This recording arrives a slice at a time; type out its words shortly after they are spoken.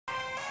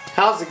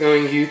How's it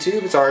going,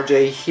 YouTube? It's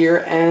RJ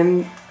here,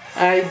 and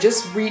I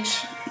just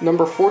reached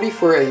number 40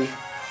 for a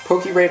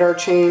Pokeradar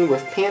chain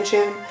with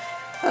Pancham.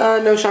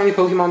 No shiny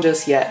Pokemon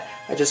just yet.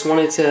 I just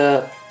wanted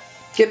to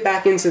get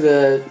back into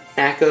the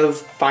knack of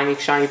finding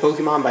shiny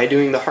Pokemon by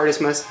doing the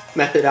hardest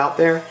method out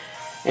there,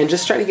 and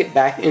just try to get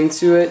back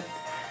into it.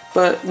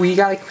 But we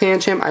got a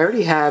Pancham. I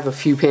already have a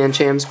few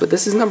Panchams, but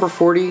this is number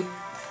 40,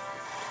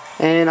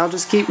 and I'll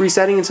just keep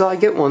resetting until I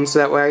get one, so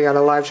that way I got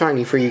a live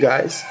shiny for you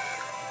guys.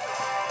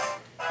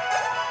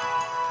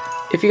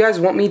 If you guys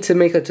want me to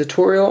make a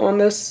tutorial on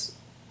this,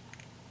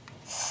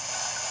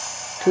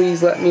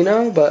 please let me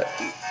know, but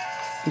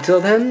until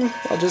then,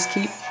 I'll just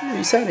keep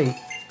resetting.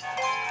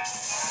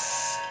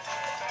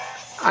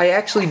 I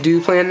actually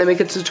do plan to make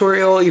a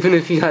tutorial, even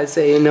if you guys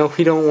say, no,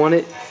 we don't want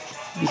it,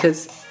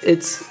 because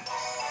it's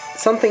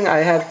something I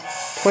have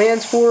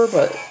plans for,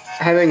 but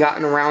I haven't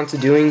gotten around to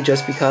doing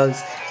just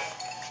because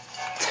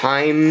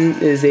time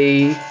is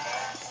a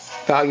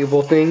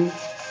valuable thing.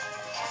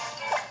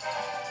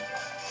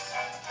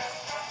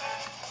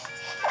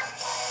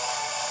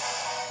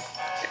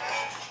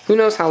 Who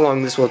knows how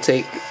long this will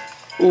take?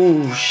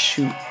 Ooh,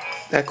 shoot.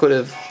 That could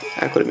have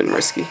been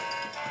risky.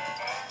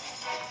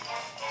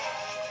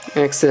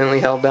 I accidentally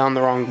held down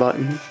the wrong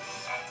button.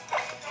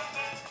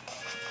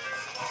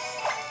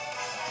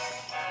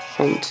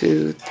 1,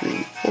 2,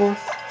 3, 4.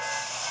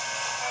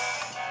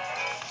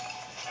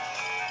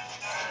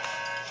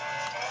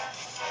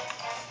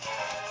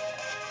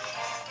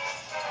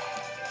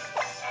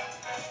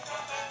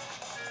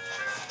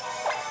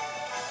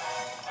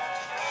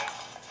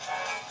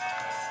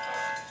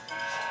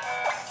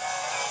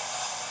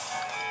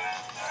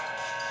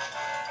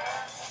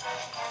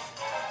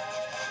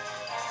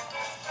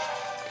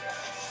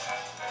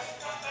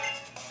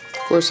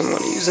 Of course, I'm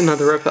going to use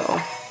another repel.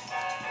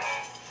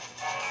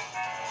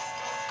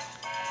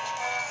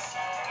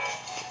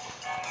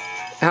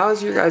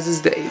 How's your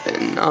guys' day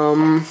been?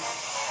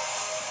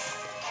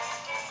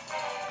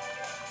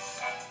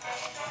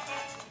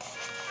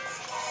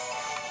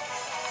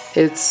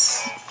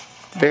 It's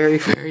very,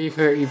 very,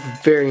 very,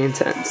 very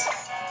intense.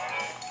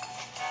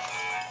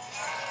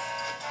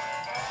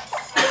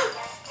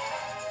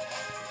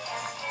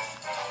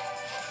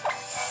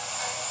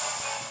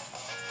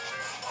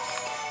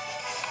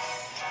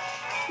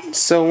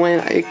 So when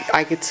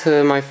I get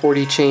to my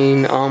 40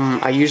 chain,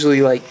 I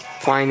usually like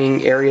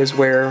finding areas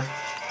where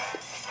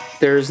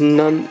there's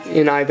none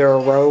in either a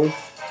row.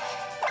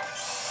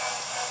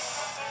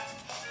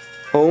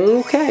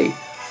 Okay,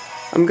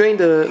 I'm going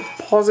to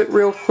pause it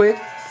real quick,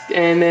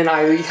 and then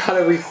I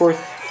gotta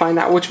find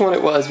out which one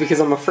it was, because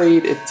I'm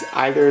afraid it's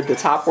either the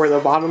top or the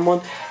bottom one.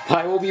 But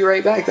I will be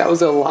right back. That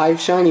was a live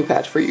shiny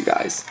patch for you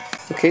guys.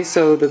 Okay,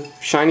 so the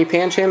shiny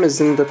Pancham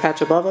is in the patch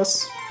above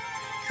us.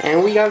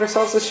 And we got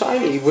ourselves a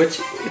shiny, which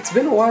it's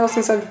been a while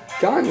since I've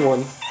gotten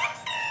one.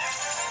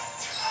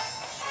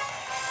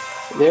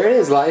 There it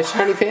is, live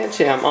shiny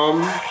Pancham.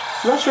 I'm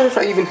not sure if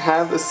I even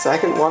have a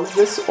second one of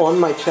this on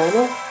my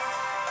channel.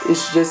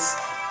 It's just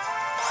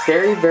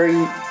very,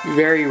 very,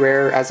 very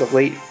rare as of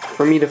late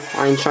for me to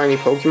find shiny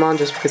Pokemon,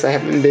 just because I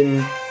haven't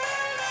been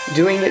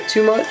doing it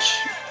too much.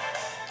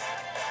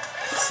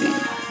 Let's see.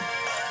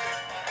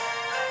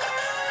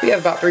 We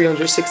have about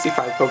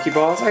 365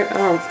 Pokeballs. I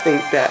don't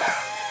think that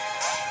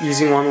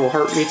using one will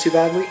hurt me too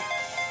badly.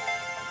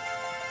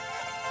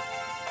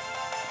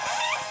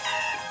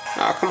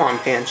 Oh, come on,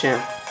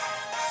 Pancham.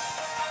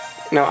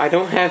 No, I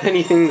don't have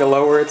anything to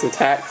lower its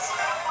attacks.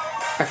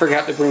 I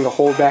forgot to bring a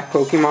holdback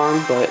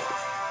Pokemon, but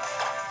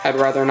I'd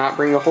rather not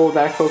bring a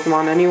holdback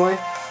Pokemon anyway.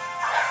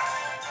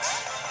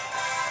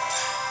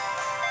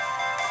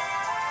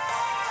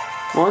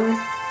 One,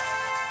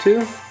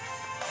 2,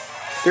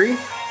 3,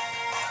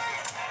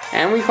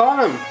 and we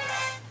caught him!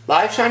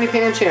 Live shiny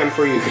Pancham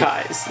for you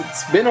guys.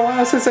 It's been a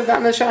while since I've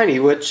gotten a shiny,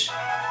 which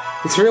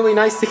it's really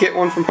nice to get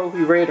one from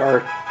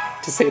Pokeradar,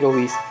 to say the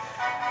least.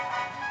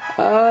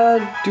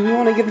 Do we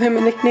want to give him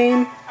a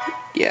nickname?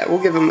 Yeah,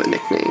 we'll give him a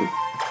nickname.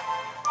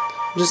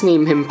 Just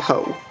name him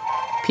Poe.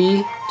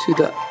 P to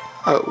the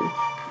O.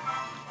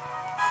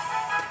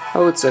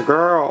 Oh, it's a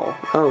girl.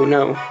 Oh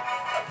no,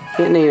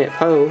 can't name it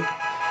Poe.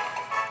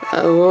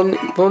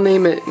 We'll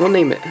name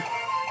it.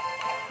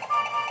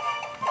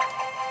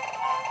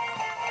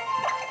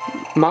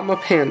 Mama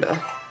Panda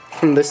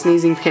from the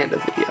Sneezing Panda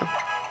video.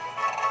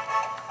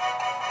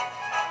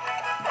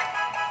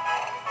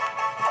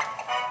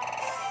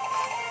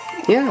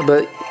 Yeah,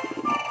 but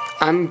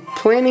I'm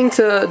planning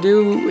to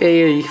do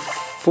a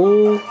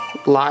full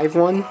live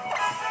one.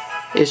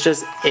 It's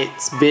just,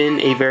 it's been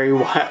a very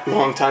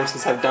long time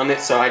since I've done it,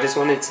 so I just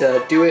wanted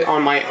to do it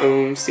on my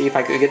own, see if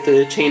I could get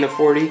the chain of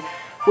 40,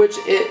 which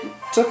it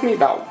took me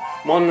about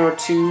 1 or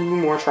 2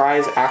 more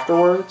tries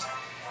afterwards.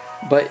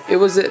 But it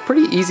was a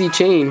pretty easy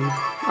chain,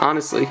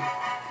 honestly.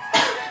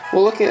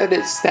 We'll look at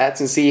its stats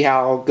and see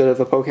how good of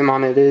a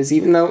Pokemon it is,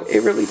 even though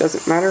it really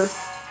doesn't matter.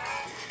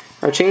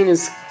 Our chain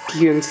is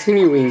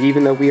continuing,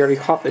 even though we already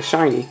caught the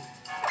shiny.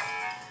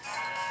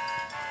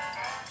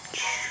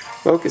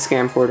 Focus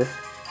Camcorder.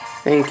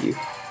 Thank you.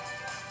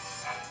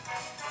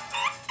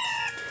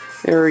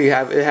 There you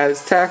have it. It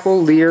has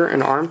tackle, leer,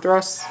 and arm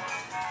thrust.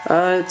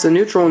 It's a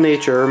neutral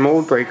nature,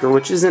 mold breaker,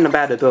 which isn't a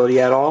bad ability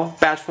at all.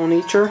 Bashful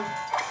nature.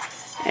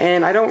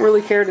 And I don't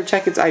really care to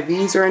check its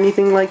IVs or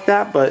anything like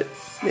that, but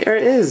there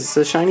it is,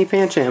 a shiny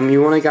Pancham.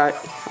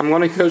 I'm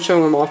gonna go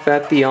show him off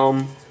at the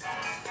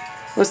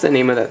what's the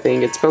name of that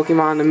thing? It's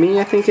Pokemon to Me,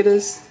 I think it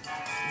is.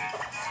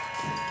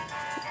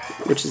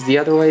 Which is the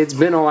other way. It's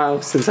been a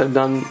while since I've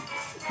done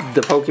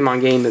the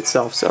Pokemon game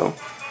itself, so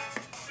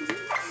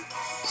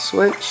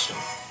switch.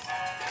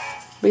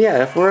 But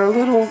yeah, for a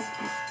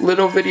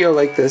little video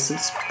like this,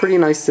 it's pretty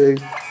nice to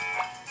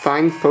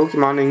find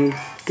Pokemon and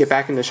get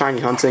back into shiny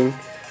hunting.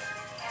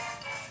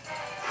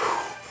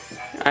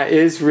 It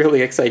is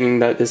really exciting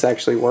that this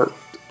actually worked.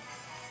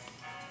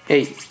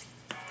 Hey,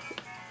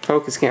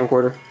 focus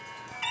camcorder.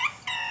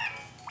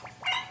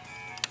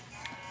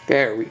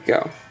 There we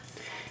go.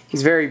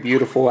 He's very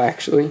beautiful,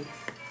 actually.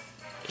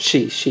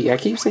 She. I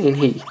keep saying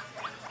he.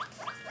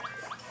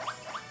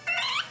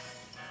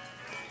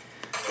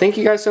 Thank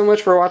you guys so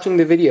much for watching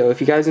the video.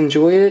 If you guys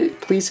enjoyed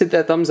it, please hit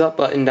that thumbs up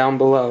button down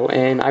below.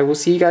 And I will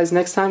see you guys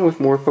next time with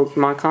more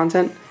Pokemon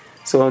content.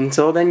 So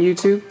until then,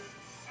 YouTube,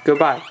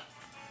 goodbye.